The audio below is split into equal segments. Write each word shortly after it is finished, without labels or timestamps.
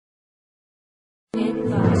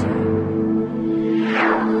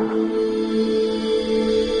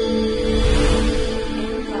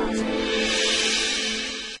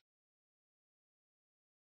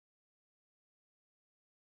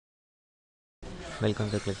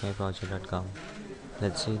Welcome to clickmyproject.com.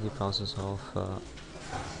 Let's see the process of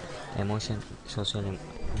emotion social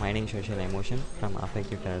mining social emotion from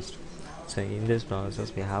affective test. So in this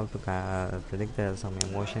process we have to predict some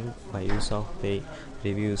emotion by use of the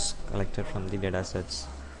reviews collected from the data sets.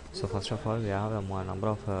 So first of all we have a number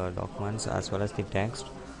of documents as well as the text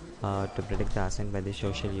to predict the assigned by the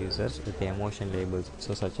social users with the emotion labels,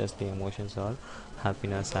 so such as the emotions are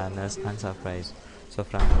happiness, sadness and surprise. So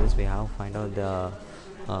from this we have find out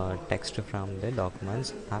the text from the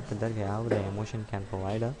documents. After that we have the emotion can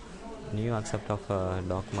provide a new accept of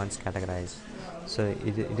documents categorized. So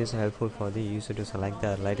it is helpful for the user to select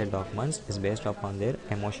the related documents is based upon their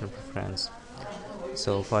emotional preference.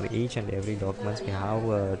 So for each and every documents we have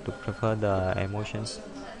to prefer the emotions,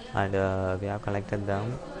 and we have collected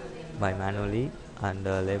them by manually and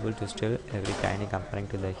labeled to still every tiny comparing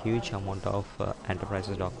to the huge amount of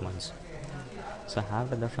enterprises documents. So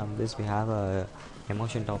after that, from this we have a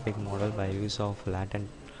emotion topic model by use of latent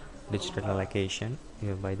digital allocation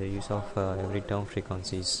by the use of every term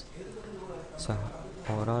frequencies. So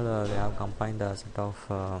overall we have combined a set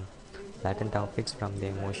of latent topics from the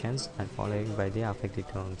emotions and followed by the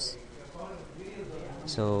affective terms.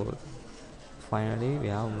 So finally we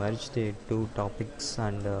have merged the two topics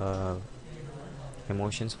and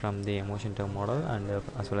emotions from the emotion term model and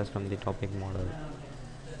as well as from the topic model.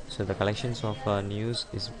 So the collections of news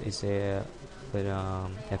is a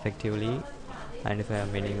effectively and if a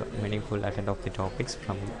meaningful attend of the topics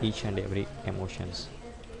from each and every emotions.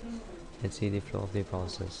 Let's see the flow of the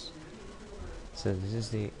process. So this is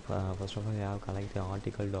the first of all we have collect the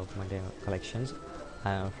article document collections.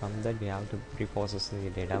 From that we have to pre-process the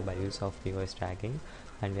data by use of POS tagging,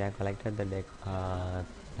 and we have collected the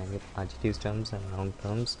adjectives terms and noun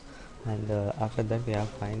terms, and after that we have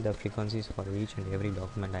find the frequencies for each and every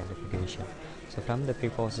document identification. So from the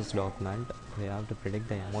pre-processed document we have to predict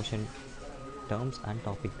the emotion terms and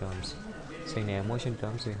topic terms. So in emotion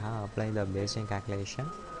terms we have applied the Bayesian calculation,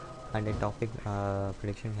 and in topic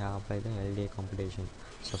prediction we have applied the LDA computation.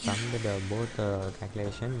 So from the both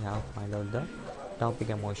calculation we have find out the topic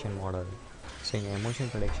emotion model. So in emotion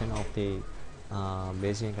prediction of the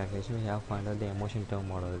Bayesian calculation we have find out the emotion term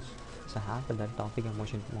models. So after that topic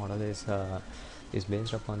emotion model is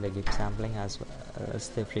based upon the deep sampling as well as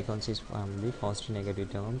the frequencies from the positive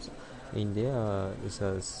negative terms in the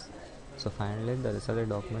results. So finally the resulted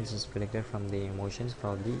documents is predicted from the emotions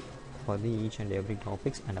for the each and every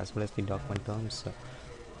topics and as well as the document terms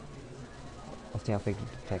of the affected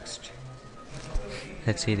text.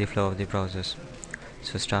 Let's see the flow of the process.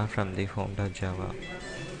 So start from the home.java.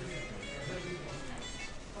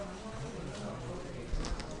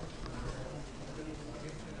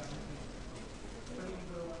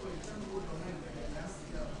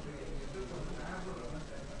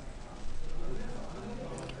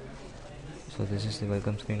 So this is the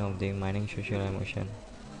welcome screen of the mining social emotion.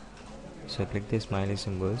 So click the smiley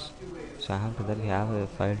symbols. So after that we have a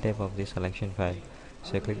file type of the selection file.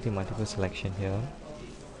 So click the multiple selection here.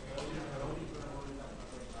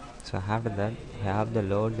 So after that we have the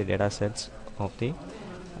load the data sets of the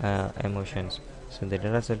emotions. So the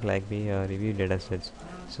data set like the review data sets.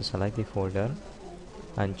 So select the folder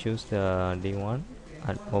and choose the D1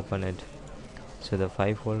 and open it. So the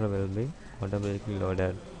file folder will be automatically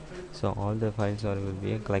loaded. So all the files will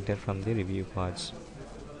be collected from the review parts.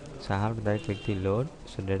 So after that click the load.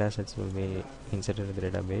 So data sets will be inserted to the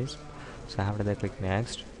database. So after that click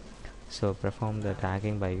next. So perform the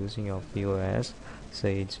tagging by using your POS. So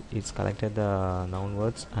it's collected the noun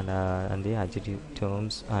words and the adjective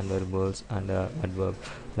terms and verbs and adverb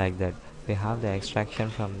like that. We have the extraction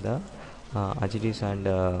from the adjectives and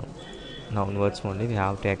noun words only. We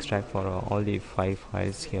have to extract for all the 5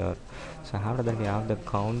 files here. So after that we have the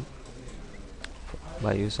count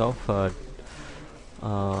by use of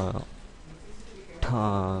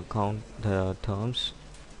count the terms.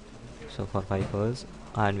 So for 5 words,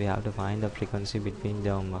 and we have to find the frequency between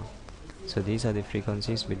them. So these are the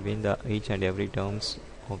frequencies between the each and every terms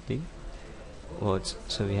of the words.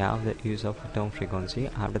 So we have the use of term frequency.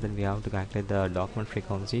 After that we have to calculate the document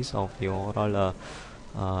frequencies of the overall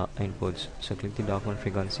inputs. So click the document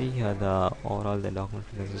frequency here. The overall the document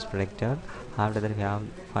frequency is predicted. After that we have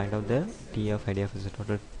find out the TF IDF is the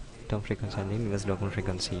total term frequency and the inverse document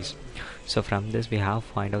frequencies. So from this we have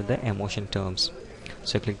find out the emotion terms.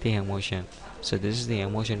 So click the emotion. So this is the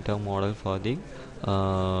emotion term model for the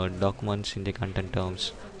documents in the content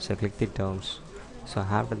terms. So click the terms. So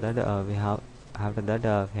after that we have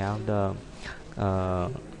the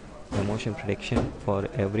emotion prediction for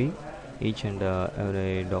each and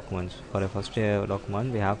every documents. For a first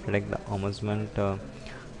document we have predict the amusement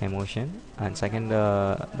emotion, and second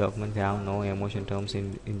document we have no emotion terms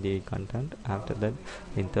in the content. After that,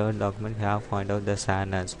 in third document we have find out the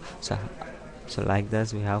sadness. So like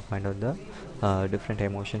this we have find out the different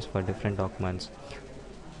emotions for different documents.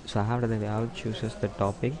 So after that we have chooses the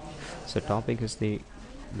topic. So topic is the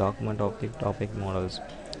document of the topic models.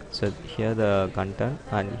 So here the content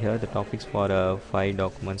and here the topics for 5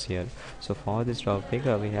 documents here. So for this topic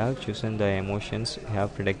we have chosen the emotions we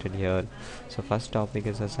have predicted here. So first topic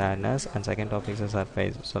is a sadness and second topic is a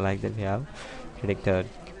surprise. So like that we have predicted.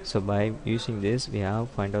 So by using this we have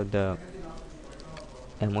find out the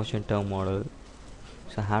emotion term model.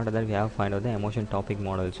 So after that we have find out the emotion topic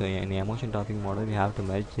model. So in the emotion topic model we have to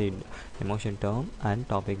merge the emotion term and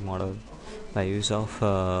topic model by use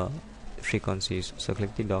of frequencies. So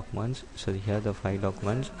click the documents. So here the 5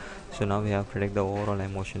 documents. So now we have predict the overall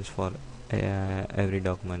emotions for every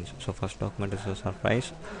document. So first document is a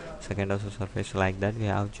surprise, second is a surprise. So like that we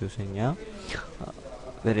have choosing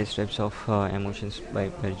various types of emotions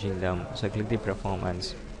by merging them. So click the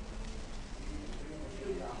performance.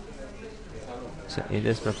 So in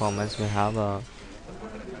this performance we have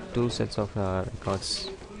 2 sets of records.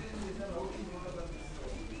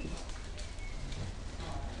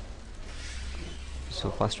 So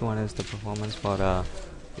first one is the performance for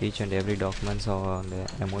each and every documents on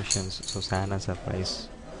the emotions. So sadness, surprise,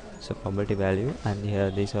 so probability value, and here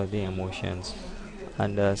these are the emotions.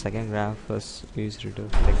 And second graph is used to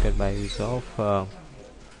predicted by use of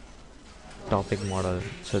topic model.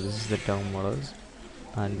 So this is the term models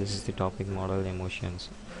and this is the topic model emotions.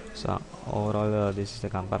 So overall this is the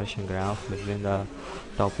comparison graph between the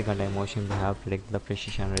topic and emotion. We have predict the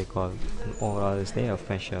precision recall, and overall is the F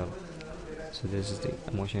measure. So this is the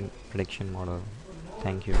emotion prediction model.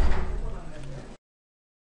 Thank you.